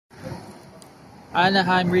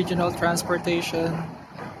Anaheim Regional Transportation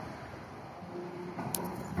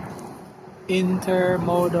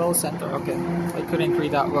Intermodal Center. Okay, I couldn't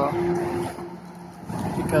read that well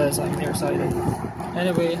because I'm nearsighted.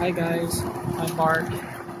 Anyway, hi guys, I'm Mark,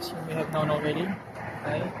 so you may have known already.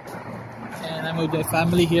 Hi. And I'm with my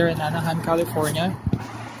family here in Anaheim, California.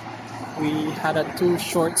 We had a 2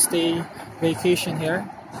 short stay vacation here.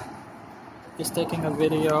 Just taking a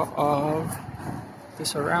video of the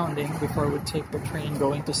surrounding before we take the train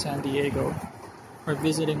going to San Diego. We're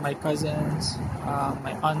visiting my cousins,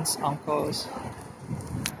 my aunts, uncles,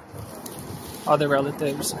 other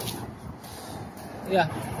relatives. Yeah,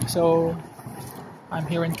 so I'm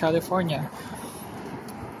here in California.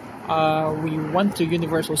 We went to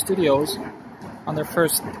Universal Studios on our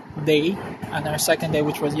first day, and our second day,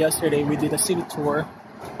 which was yesterday, we did a city tour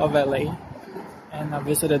of LA and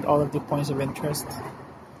visited all of the points of interest.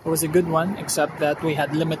 It was a good one, except that we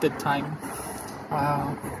had limited time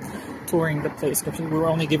touring the place because we were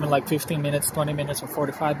only given like 15 minutes, 20 minutes, or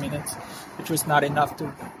 45 minutes, which was not enough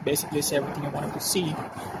to basically see everything you wanted to see.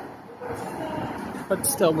 But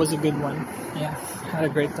still, was a good one. Yeah, had a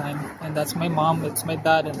great time. And that's my mom, that's my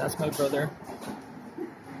dad, and that's my brother.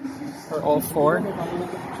 We're all 4.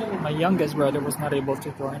 My youngest brother was not able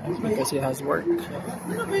to join us because he has work.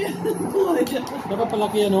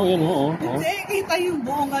 Nakapalaki yan o, yan o. Hindi, kita yung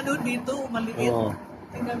buong ano dito, maliit.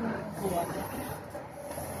 Tingnan mo po.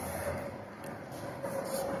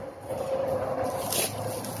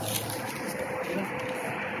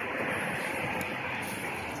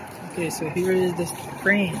 Okay, so here is the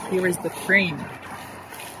train. Here is the train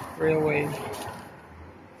railway.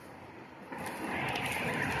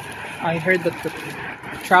 I heard that the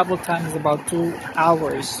travel time is about 2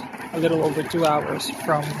 hours, a little over 2 hours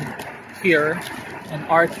from here in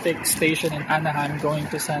Artic Station in Anaheim going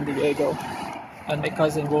to San Diego. And my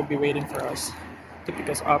cousin will be waiting for us to pick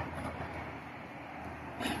us up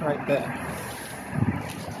right there.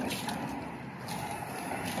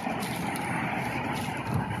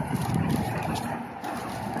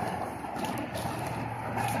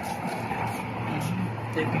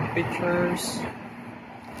 Taking pictures.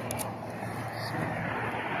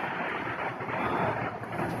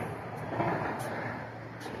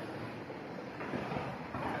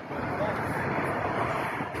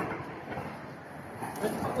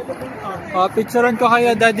 Picturean ko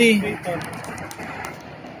kaya, Daddy.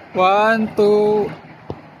 1, 2.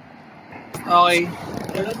 Okay.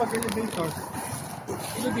 Kaya pag elevator.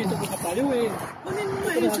 Elevator ko tayo eh. Kunin mo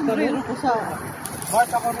nga yung sombrero ko sa...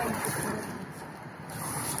 Bakit ako rin?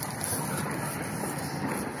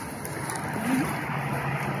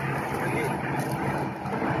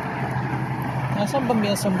 Nasaan ba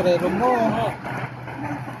yung sombrero mo?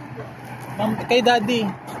 Kay Daddy.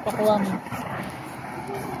 Pakuha mo.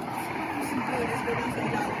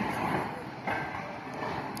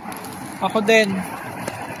 Ako din.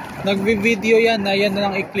 Nagvi-video yan. Yan na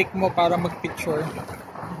lang i-click mo para mag-picture.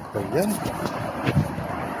 Ayan.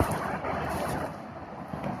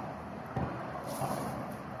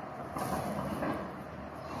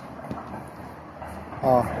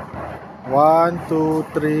 Oh. 1, 2,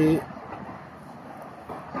 3.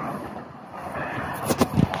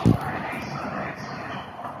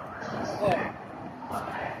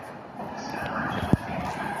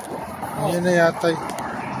 Yan na yata.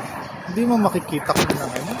 Hindi mo makikita ko na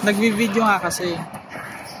ano. Nagvi-video nga kasi.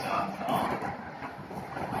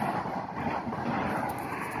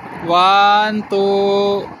 One,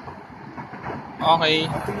 2.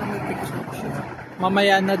 Okay.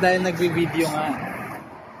 Mamaya na dahil nagvi-video nga.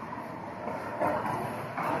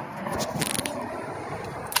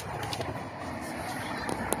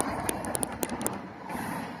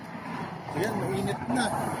 Ayan, mainit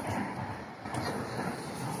na.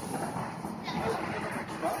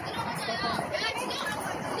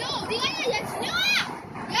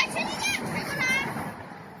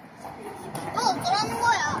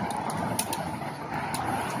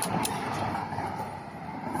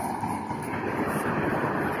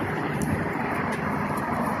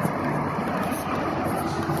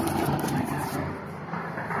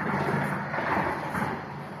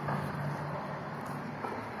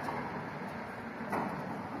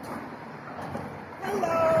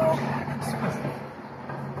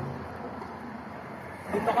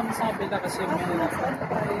 Dito kami sa kabila kasi may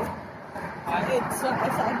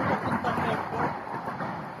Saan mo punta ng airport?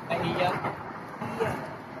 Nahiya.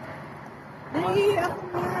 Nahiya ako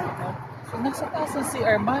nga. So, nasa taas ng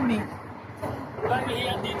CR, Mami. Walang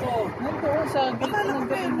ihiyan dito. Nandoon sa gate ng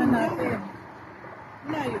gawin na natin.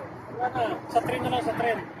 Layo. Wala na. Sa train na lang, sa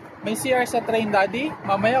train. May CR sa train, Daddy?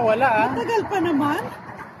 Mamaya wala ah. Matagal pa naman.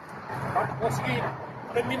 O sige,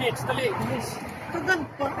 10 minutes, dali. Tagal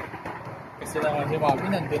pa. Kasi lang si Mami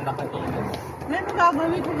nandun na kanina. May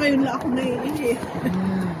magagawin ko ngayon lang ako naiihi.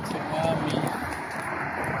 Si Mami.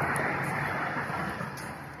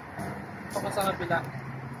 Ito ka sa kabila.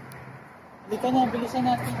 Hindi ka na, bilisan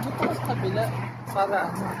natin. Dito ka sa kabila. Para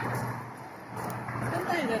ano? Saan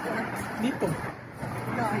tayo na ito? Dito.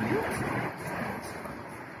 Layo.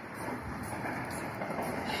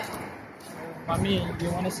 Mami, do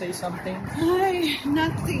you want to say something? Ay,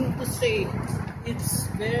 nothing to say. It's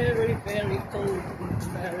very, very cold in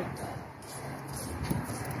America.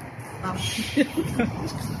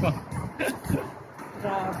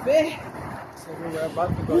 Grabe. So we were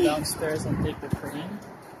about to go downstairs and take the train.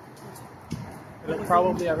 It'll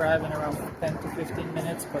probably arrive in around 10 to 15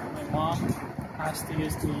 minutes, but my mom has to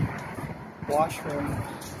use the washroom.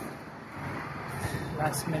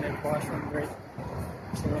 Last minute washroom break.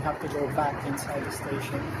 So we have to go back inside the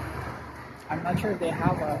station. I'm not sure if they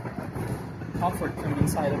have a comfort room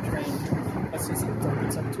inside the train. But since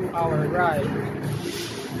it's a 2-hour ride,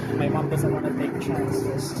 my mom doesn't want to take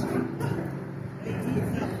chances.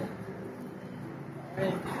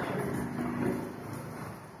 Right.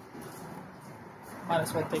 Might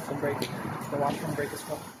as well take a break. The washroom break as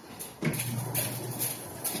well.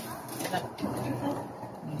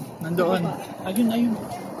 Nandoon. Ayun, ayun.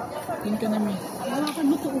 Ayun ka namin.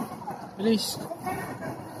 Bilis.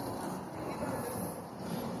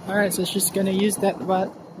 Alright, so she's gonna use that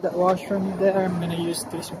washroom there. I'm gonna use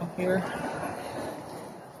this one here.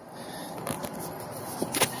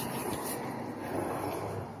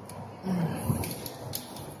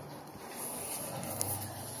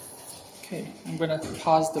 Okay, I'm gonna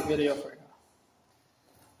pause the video for now.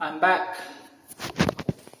 I'm back.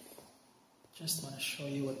 Just want to show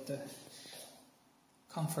you what the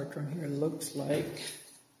comfort room here looks like.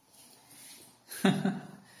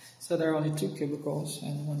 So there are only 2 cubicles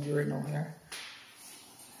and 1 urinal here,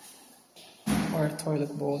 or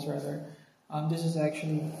toilet bowls rather. This is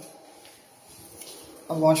actually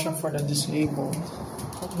a washroom for the disabled,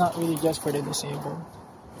 but not really just for the disabled.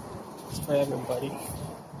 It's for everybody.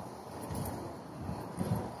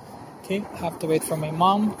 Okay, have to wait for my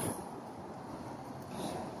mom.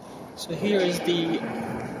 So here is the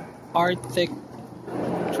Artic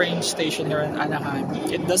train station here in Anaheim.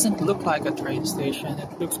 It doesn't look like a train station.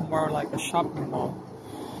 It looks more like a shopping mall.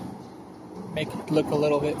 Make it look a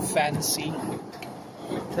little bit fancy.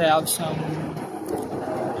 They have some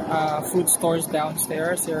food stores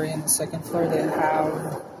downstairs. Here in the 2nd floor they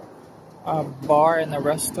have a bar and a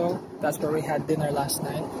resto. That's where we had dinner last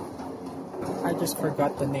night. I just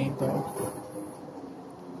forgot the name though.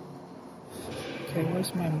 Okay,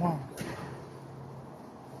 where's my mom?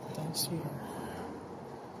 Don't see her.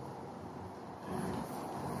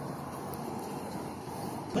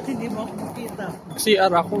 Ba't hindi mo ako makita?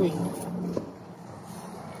 CR ako eh.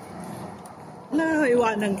 Wala,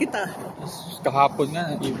 iwanan kita. Kahapon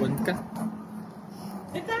nga, naiwan ka.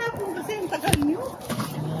 Eh, kahapon kasi ang tagal niyo.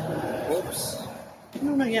 Oops.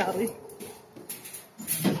 Anong nangyari?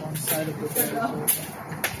 One side of the door.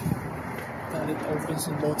 That it opens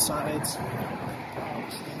on both sides.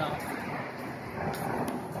 So now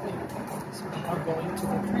I'm going to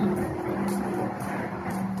the train.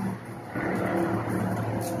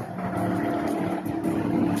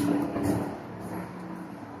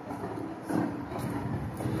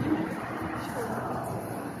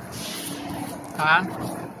 Ha?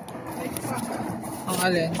 Ang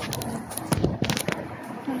alin?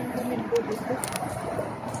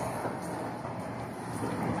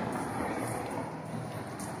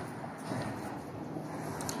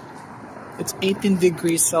 It's 18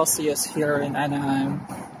 degrees Celsius here in Anaheim.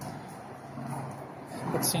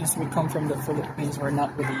 But since we come from the Philippines, we're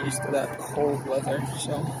not really used to that cold weather.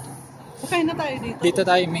 So, Okay na tayo dito. dito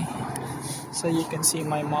tayo, me. So you can see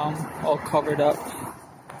my mom all covered up.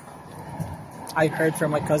 I heard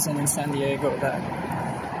from my cousin in San Diego that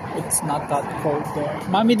it's not that cold there.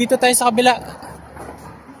 Mami, dito tayo sa kabila.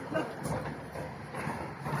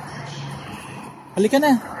 Halika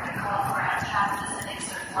na.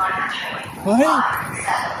 Hoy!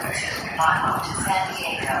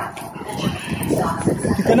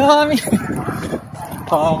 Dito na kami.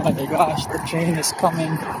 Oh my gosh, the train is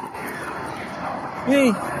coming.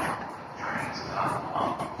 Hey!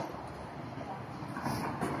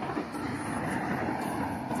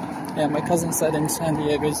 Yeah, my cousin said in San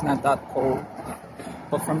Diego it's not that cold.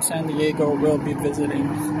 But from San Diego, we'll be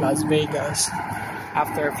visiting Las Vegas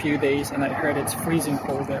after a few days, and I heard it's freezing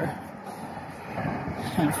cold there.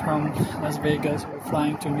 And from Las Vegas, we're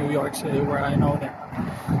flying to New York City, where I know that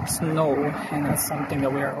snow, and that's something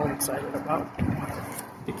that we are all excited about.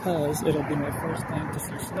 because it'll be my first time to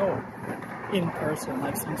see snow in person.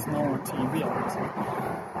 I've seen snow on TV obviously,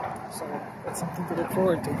 so that's something to look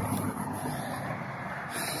forward to.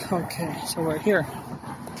 Okay, so we're here,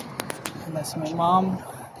 and that's my mom.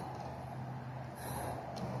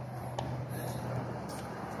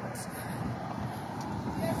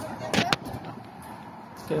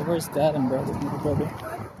 Okay, where's dad and brother?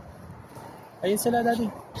 Ayun sila, daddy.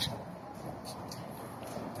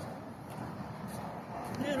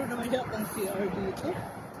 Meron naman yung CR dito.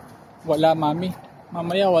 Wala, mami.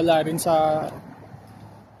 Mamaya wala rin sa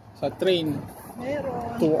train.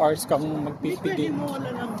 Meron. 2 hours kang Pwede magpipigil. mo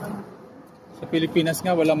wala lang. Sa Pilipinas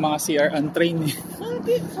nga, walang mga CR on train eh.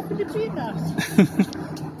 Sa Pilipinas.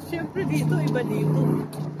 Siyempre dito, iba dito.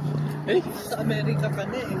 Eh? Sa Amerika ka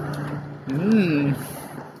na eh.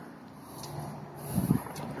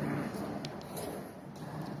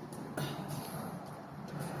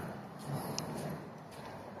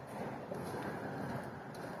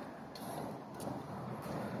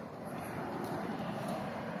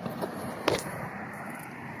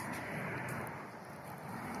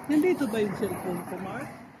 Nandito ba yung cellphone ko,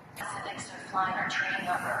 Mark? Pacific Surfliner train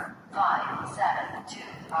number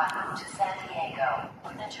 5725 to San Diego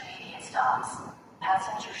with intermediate stops.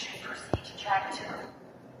 Passengers should proceed to track 2.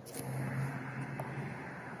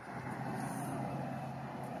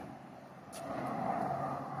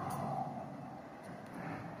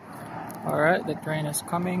 Alright, the train is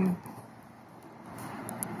coming.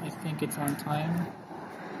 I think it's on time.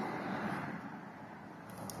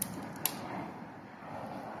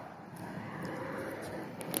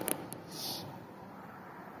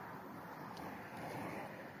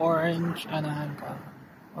 Anaheim,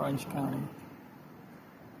 Orange County.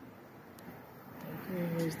 Okay,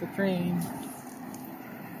 here's the train.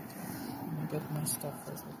 Let me get my stuff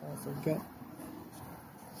first before I forget.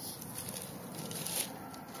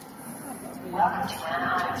 Welcome to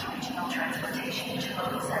Anaheim's Regional Transportation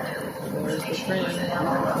Utility Center. There's the train.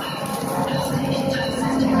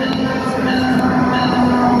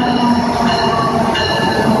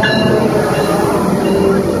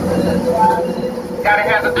 Gotta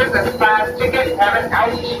have a business class ticket, have it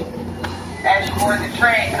out. As you board the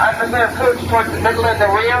train, unreserved coach towards the middle and the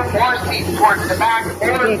rear, more seats towards the back,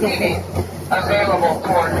 or seating available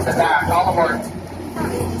towards the back. All aboard.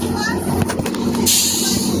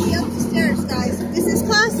 Up the stairs, guys. Business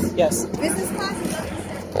class? Yes. Business class is up the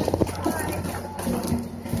stairs.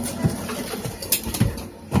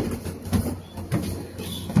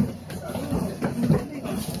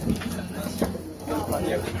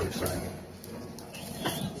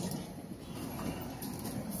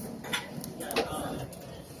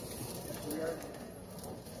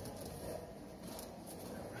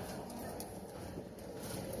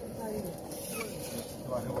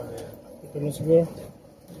 Ito na siguro.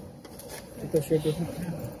 Ito, share ito.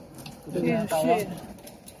 Ito na tayo.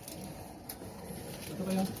 Ito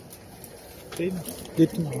kayo.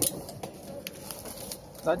 Dito na.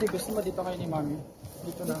 Daddy, gusto mo dito kayo ni Mami?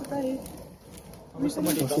 Dito na. Gusto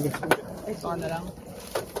mo dito? Ito na lang.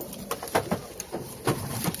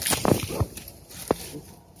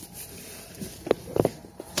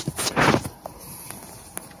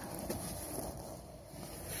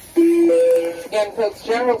 Again, folks,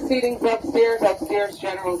 general seating's upstairs,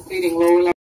 general seating lower level.